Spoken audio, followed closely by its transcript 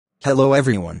Hello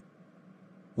everyone.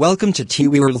 Welcome to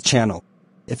Teewhyworld channel.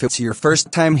 If it's your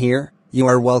first time here, you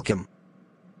are welcome.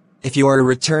 If you are a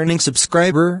returning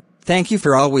subscriber, thank you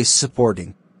for always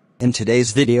supporting. In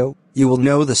today's video, you will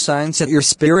know the signs that your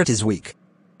spirit is weak.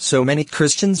 So many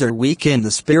Christians are weak in the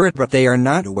spirit but they are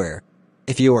not aware.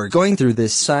 If you are going through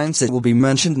these signs that will be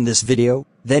mentioned in this video,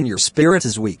 then your spirit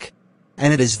is weak.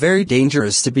 And it is very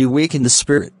dangerous to be weak in the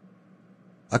spirit.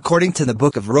 According to the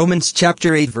book of Romans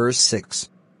chapter 8 verse 6.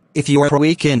 If you are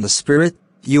weak in the spirit,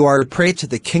 you are a prey to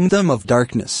the kingdom of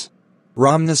darkness.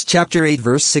 Romans chapter 8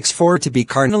 verse 6. For to be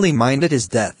carnally minded is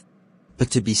death, but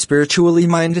to be spiritually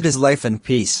minded is life and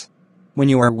peace. When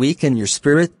you are weak in your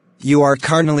spirit, you are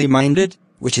carnally minded,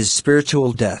 which is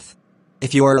spiritual death.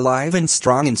 If you are alive and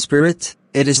strong in spirit,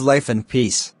 it is life and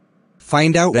peace.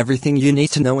 Find out everything you need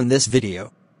to know in this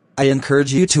video. I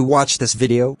encourage you to watch this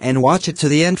video and watch it to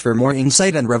the end for more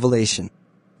insight and revelation.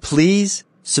 Please,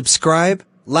 subscribe,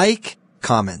 like,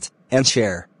 comment, and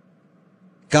share.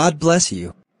 God bless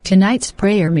you. Tonight's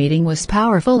prayer meeting was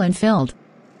powerful and filled.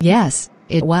 Yes,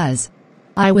 it was.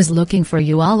 I was looking for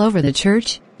you all over the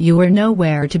church, you were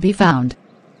nowhere to be found.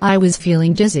 I was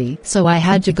feeling dizzy, so I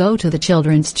had to go to the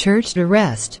children's church to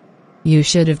rest. You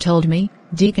should have told me.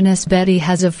 Deaconess Betty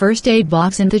has a first aid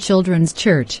box in the children's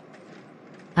church.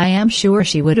 I am sure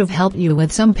she would have helped you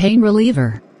with some pain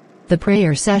reliever. The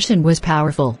prayer session was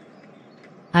powerful.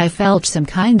 I felt some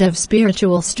kind of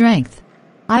spiritual strength.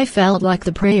 I felt like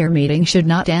the prayer meeting should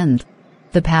not end.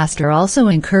 The pastor also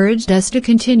encouraged us to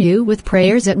continue with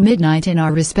prayers at midnight in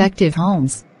our respective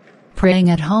homes. Praying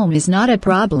at home is not a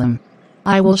problem.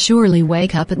 I will surely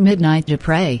wake up at midnight to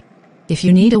pray. If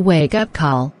you need a wake-up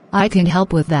call, I can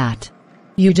help with that.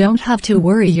 You don't have to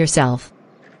worry yourself.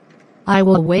 I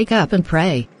will wake up and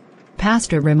pray.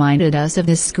 Pastor reminded us of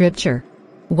this scripture.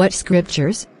 What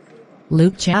scriptures?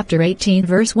 Luke chapter 18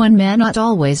 verse 1. Men ought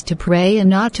always to pray and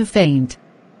not to faint.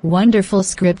 Wonderful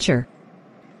scripture.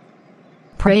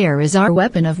 Prayer is our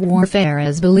weapon of warfare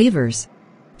as believers.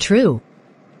 True.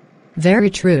 Very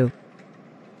true.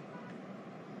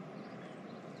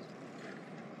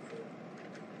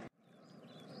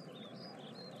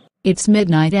 It's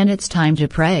midnight and it's time to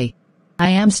pray.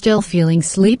 I am still feeling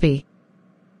sleepy.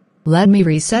 Let me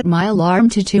reset my alarm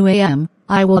to 2 a.m.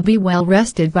 I will be well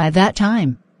rested by that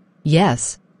time.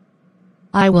 Yes.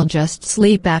 I will just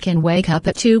sleep back and wake up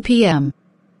at 2 p.m.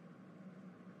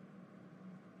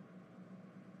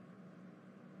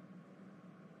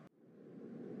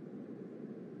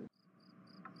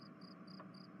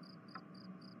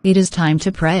 It is time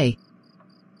to pray.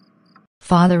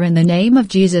 Father, in the name of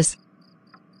Jesus.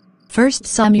 1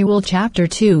 Samuel chapter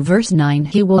 2 verse 9.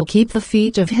 He will keep the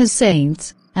feet of his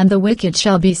saints, and the wicked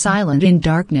shall be silent in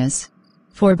darkness.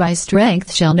 For by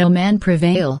strength shall no man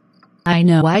prevail. I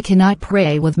know I cannot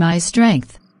pray with my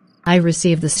strength. I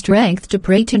receive the strength to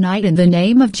pray tonight in the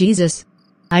name of Jesus.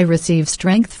 I receive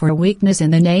strength for weakness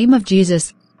in the name of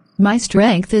Jesus. My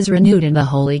strength is renewed in the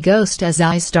Holy Ghost as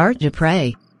I start to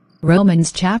pray.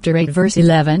 Romans chapter 8 verse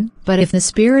 11. But if the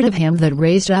spirit of him that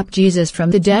raised up Jesus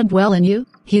from the dead dwell in you,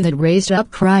 he that raised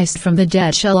up Christ from the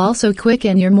dead shall also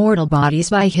quicken your mortal bodies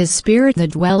by his spirit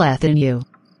that dwelleth in you.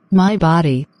 My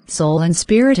body, soul and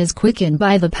spirit is quickened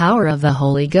by the power of the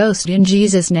Holy Ghost in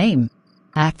Jesus' name.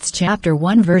 Acts chapter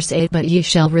 1 verse 8. But ye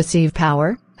shall receive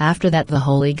power, after that the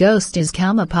Holy Ghost is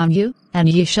come upon you, and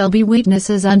ye shall be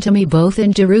witnesses unto me both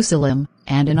in Jerusalem,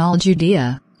 and in all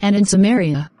Judea, and in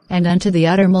Samaria, and unto the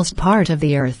uttermost part of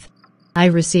the earth. I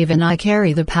receive and I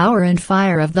carry the power and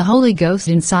fire of the Holy Ghost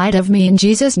inside of me in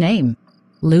Jesus' name.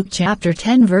 Luke chapter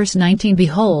 10 verse 19.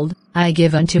 Behold, I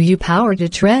give unto you power to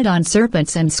tread on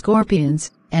serpents and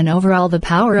scorpions, and over all the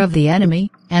power of the enemy,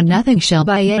 and nothing shall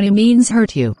by any means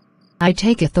hurt you. I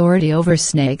take authority over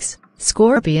snakes,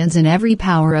 scorpions and every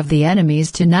power of the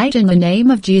enemies tonight in the name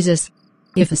of Jesus.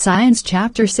 Ephesians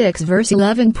chapter 6 verse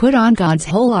 11. Put on God's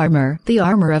whole armor, the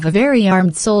armor of a very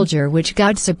armed soldier which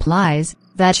God supplies,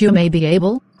 that you may be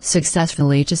able,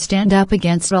 successfully to stand up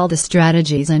against all the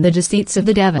strategies and the deceits of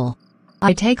the devil.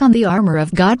 I take on the armor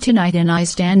of God tonight and I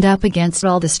stand up against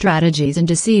all the strategies and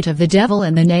deceit of the devil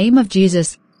in the name of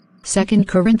Jesus. 2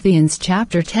 Corinthians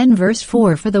chapter 10 verse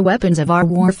 4. For the weapons of our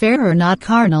warfare are not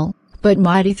carnal, but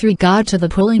mighty through God to the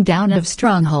pulling down of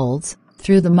strongholds.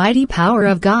 Through the mighty power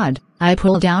of God, I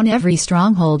pull down every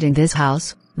stronghold in this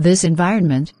house, this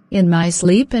environment, in my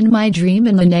sleep and my dream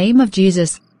in the name of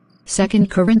Jesus. 2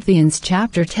 Corinthians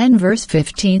chapter 10 verse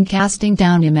 15. Casting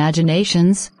down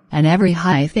imaginations, and every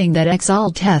high thing that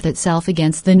exalteth itself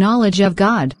against the knowledge of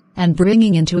God, and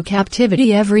bringing into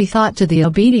captivity every thought to the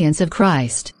obedience of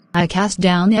Christ. I cast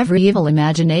down every evil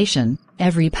imagination,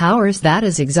 every powers that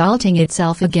is exalting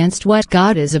itself against what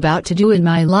God is about to do in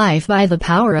my life by the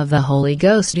power of the Holy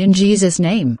Ghost in Jesus'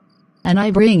 name. And I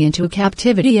bring into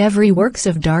captivity every works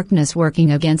of darkness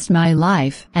working against my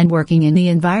life and working in the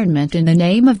environment in the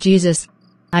name of Jesus.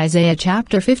 Isaiah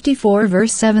chapter 54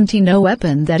 verse 17. No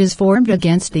weapon that is formed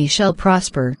against thee shall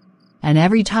prosper, and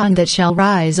every tongue that shall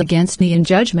rise against thee in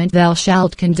judgment thou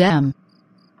shalt condemn.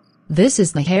 This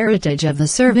is the heritage of the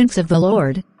servants of the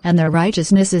Lord, and their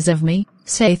righteousness is of me,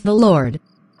 saith the Lord.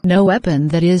 No weapon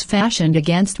that is fashioned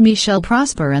against me shall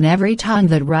prosper, and every tongue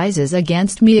that rises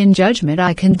against me in judgment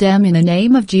I condemn in the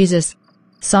name of Jesus.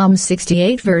 Psalm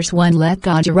 68 verse 1. Let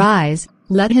God arise,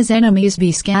 let his enemies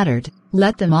be scattered,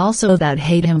 let them also that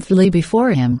hate him flee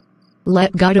before him.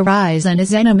 Let God arise and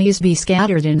his enemies be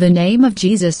scattered in the name of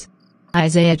Jesus.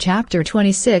 Isaiah chapter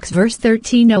 26 verse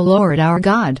 13. O Lord our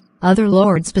God, other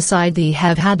lords beside thee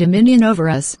have had dominion over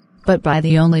us, but by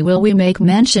thee only will we make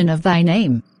mention of thy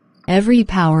name. Every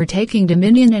power taking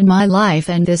dominion in my life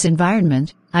and this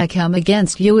environment, I come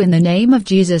against you in the name of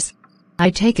Jesus. I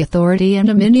take authority and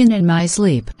dominion in my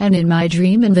sleep and in my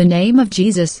dream in the name of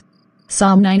Jesus.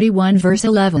 Psalm 91 verse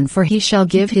 11. For he shall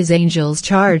give his angels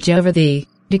charge over thee,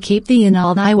 to keep thee in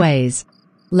all thy ways.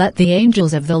 Let the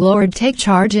angels of the Lord take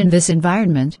charge in this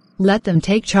environment, let them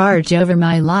take charge over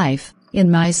my life, in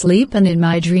my sleep and in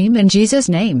my dream in Jesus'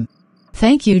 name.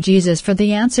 Thank you, Jesus, for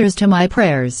the answers to my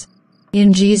prayers.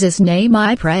 In Jesus' name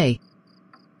I pray.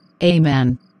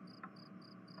 Amen.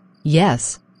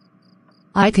 Yes.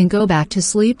 I can go back to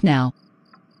sleep now.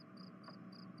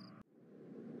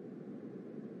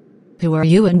 Who are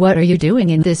you and what are you doing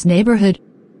in this neighborhood?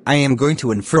 I am going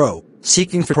to and fro,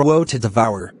 seeking for woe to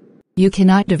devour. You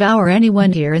cannot devour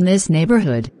anyone here in this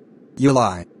neighborhood. You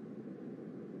lie.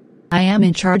 I am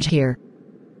in charge here.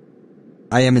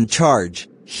 I am in charge,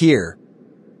 here.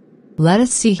 Let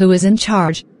us see who is in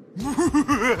charge.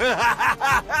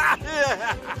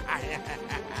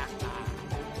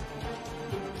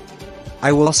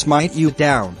 I will smite you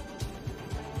down.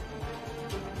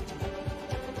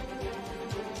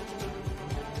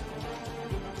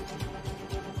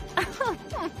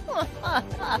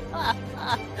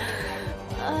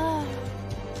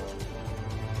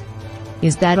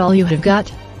 Is that all you have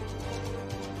got?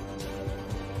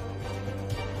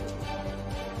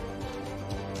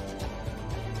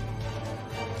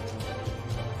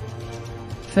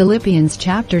 Philippians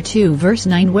chapter 2 verse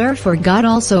 9. Wherefore God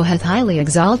also hath highly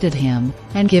exalted him,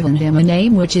 and given him a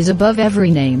name which is above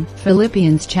every name.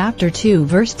 Philippians chapter 2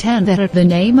 verse 10. That at the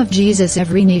name of Jesus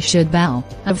every knee should bow,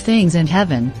 of things in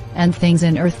heaven, and things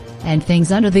in earth, and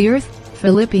things under the earth.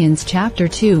 Philippians chapter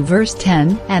 2 verse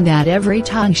 10. And that every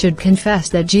tongue should confess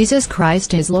that Jesus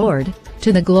Christ is Lord,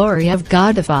 to the glory of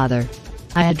God the Father.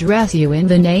 I address you in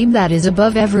the name that is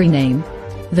above every name,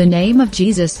 the name of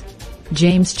Jesus.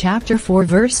 James chapter 4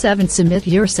 verse 7. Submit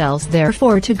yourselves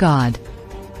therefore to God.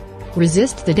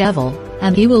 Resist the devil,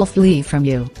 and he will flee from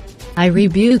you. I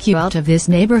rebuke you out of this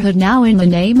neighborhood now in the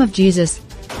name of Jesus.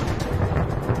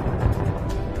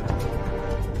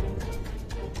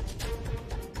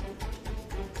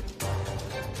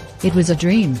 It was a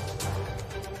dream.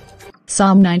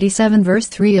 Psalm 97 verse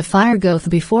 3. A fire goeth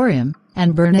before him,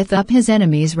 and burneth up his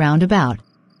enemies round about.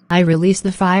 I release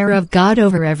the fire of God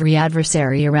over every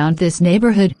adversary around this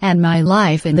neighborhood and my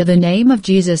life in the name of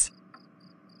Jesus.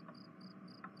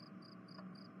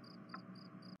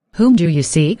 Whom do you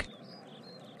seek?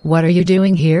 What are you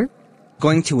doing here?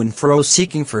 Going to and fro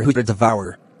seeking for who to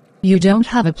devour. You don't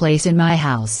have a place in my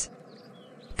house.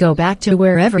 Go back to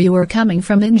wherever you were coming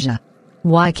from, Ninja.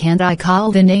 Why can't I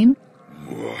call the name?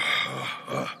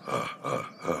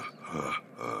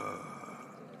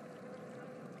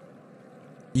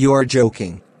 You are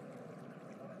joking.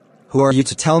 Who are you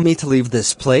to tell me to leave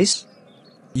this place?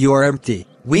 You are empty,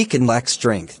 weak and lack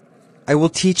strength. I will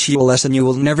teach you a lesson you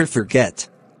will never forget.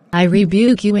 I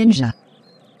rebuke you, Ninja.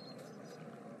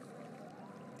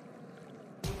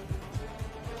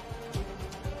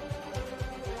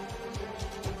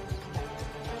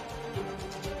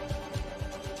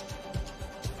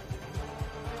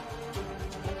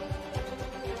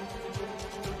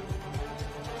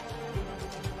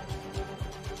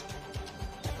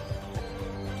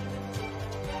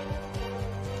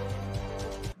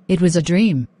 It was a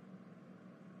dream.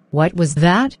 What was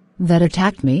that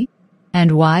attacked me?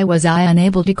 And why was I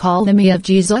unable to call the me of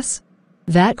Jesus?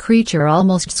 That creature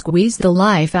almost squeezed the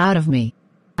life out of me.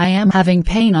 I am having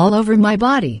pain all over my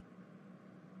body.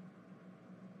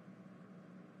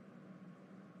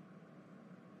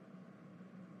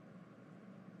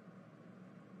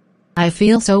 I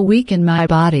feel so weak in my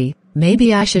body,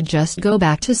 maybe I should just go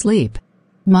back to sleep.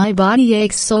 My body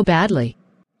aches so badly.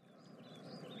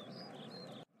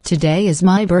 Today is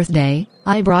my birthday.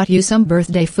 I brought you some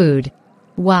birthday food.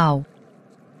 Wow.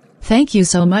 Thank you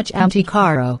so much, Auntie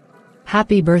Caro.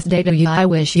 Happy birthday to you. I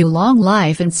wish you long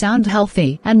life and sound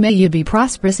healthy, and may you be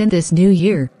prosperous in this new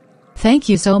year. Thank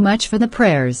you so much for the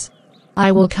prayers.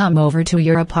 I will come over to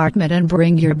your apartment and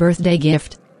bring your birthday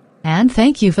gift. And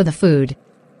thank you for the food.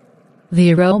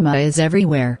 The aroma is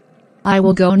everywhere. I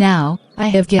will go now. I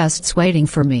have guests waiting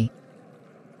for me.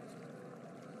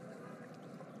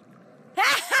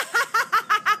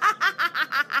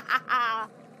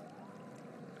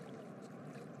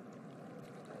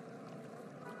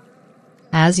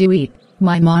 As you eat,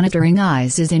 my monitoring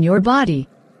eyes is in your body.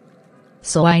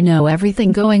 So I know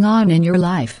everything going on in your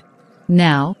life.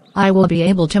 Now, I will be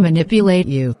able to manipulate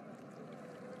you.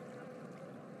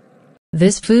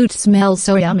 This food smells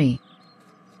so yummy.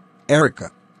 Erica,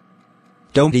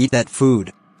 don't eat that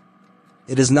food.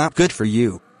 It is not good for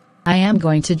you. I am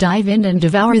going to dive in and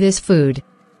devour this food.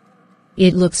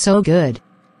 It looks so good.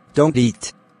 Don't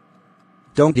eat.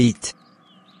 Don't eat.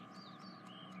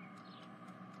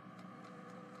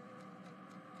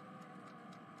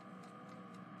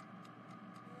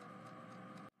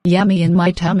 Yummy in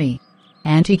my tummy.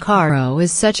 Auntie Caro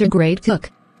is such a great cook.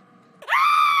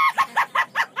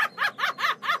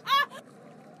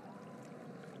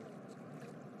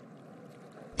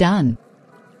 Done.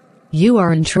 You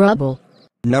are in trouble.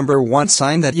 Number 1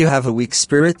 sign that you have a weak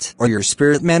spirit or your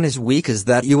spirit man is weak is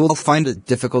that you will find it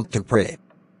difficult to pray.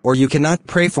 Or you cannot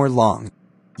pray for long.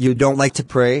 You don't like to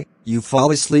pray, you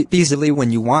fall asleep easily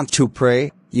when you want to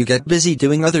pray, you get busy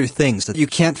doing other things that you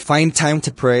can't find time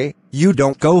to pray, you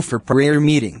don't go for prayer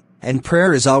meeting, and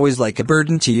prayer is always like a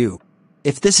burden to you.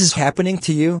 If this is happening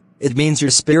to you, it means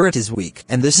your spirit is weak,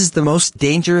 and this is the most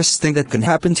dangerous thing that can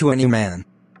happen to any man.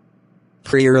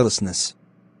 Prayerlessness.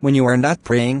 When you are not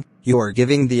praying, you are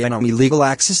giving the enemy legal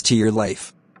access to your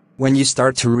life. When you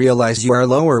start to realize you are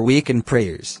low or weak in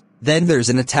prayers, then there's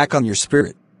an attack on your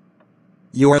spirit.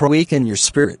 You are weak in your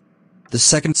spirit. The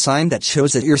second sign that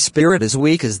shows that your spirit is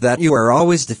weak is that you are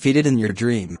always defeated in your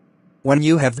dream. When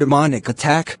you have demonic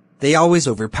attack, they always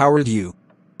overpowered you.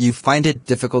 You find it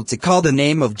difficult to call the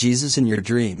name of Jesus in your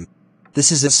dream.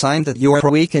 This is a sign that you are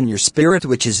weak in your spirit,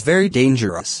 which is very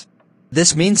dangerous.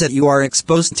 This means that you are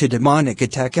exposed to demonic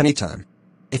attack anytime.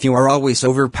 If you are always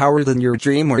overpowered in your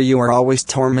dream, or you are always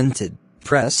tormented,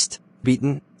 pressed,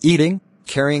 beaten, eating,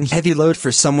 carrying heavy load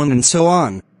for someone and so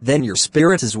on, then your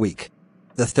spirit is weak.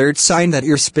 The third sign that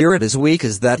your spirit is weak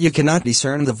is that you cannot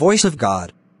discern the voice of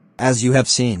God. As you have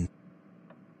seen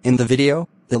in the video,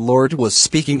 the Lord was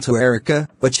speaking to Erica,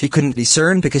 but she couldn't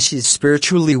discern because she is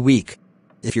spiritually weak.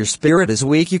 If your spirit is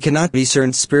weak, you cannot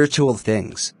discern spiritual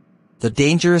things. The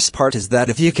dangerous part is that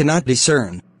if you cannot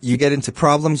discern, you get into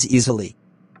problems easily.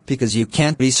 Because you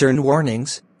can't discern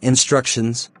warnings,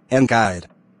 instructions, and guide.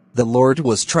 The Lord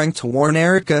was trying to warn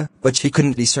Erica, but she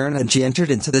couldn't discern and she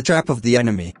entered into the trap of the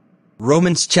enemy.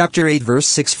 Romans chapter 8 verse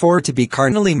 6, for to be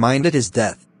carnally minded is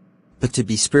death, but to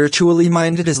be spiritually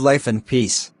minded is life and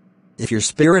peace. If your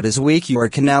spirit is weak, you are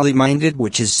carnally minded,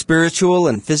 which is spiritual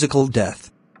and physical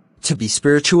death. To be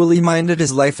spiritually minded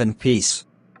is life and peace.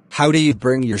 How do you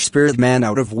bring your spirit man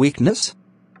out of weakness?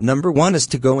 Number 1 is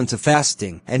to go into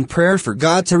fasting and prayer for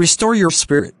God to restore your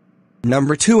spirit.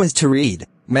 Number 2 is to read,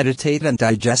 meditate and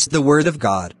digest the Word of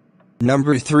God.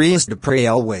 Number 3 is to pray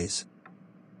always.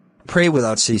 Pray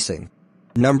without ceasing.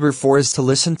 Number 4 is to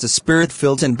listen to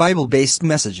Spirit-filled and Bible-based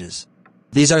messages.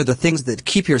 These are the things that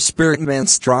keep your spirit man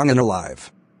strong and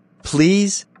alive.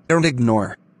 Please, don't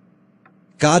ignore.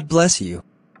 God bless you.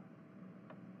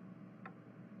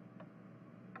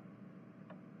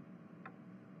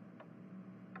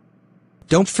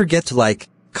 Don't forget to like,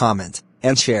 comment,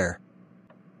 and share.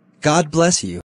 God bless you.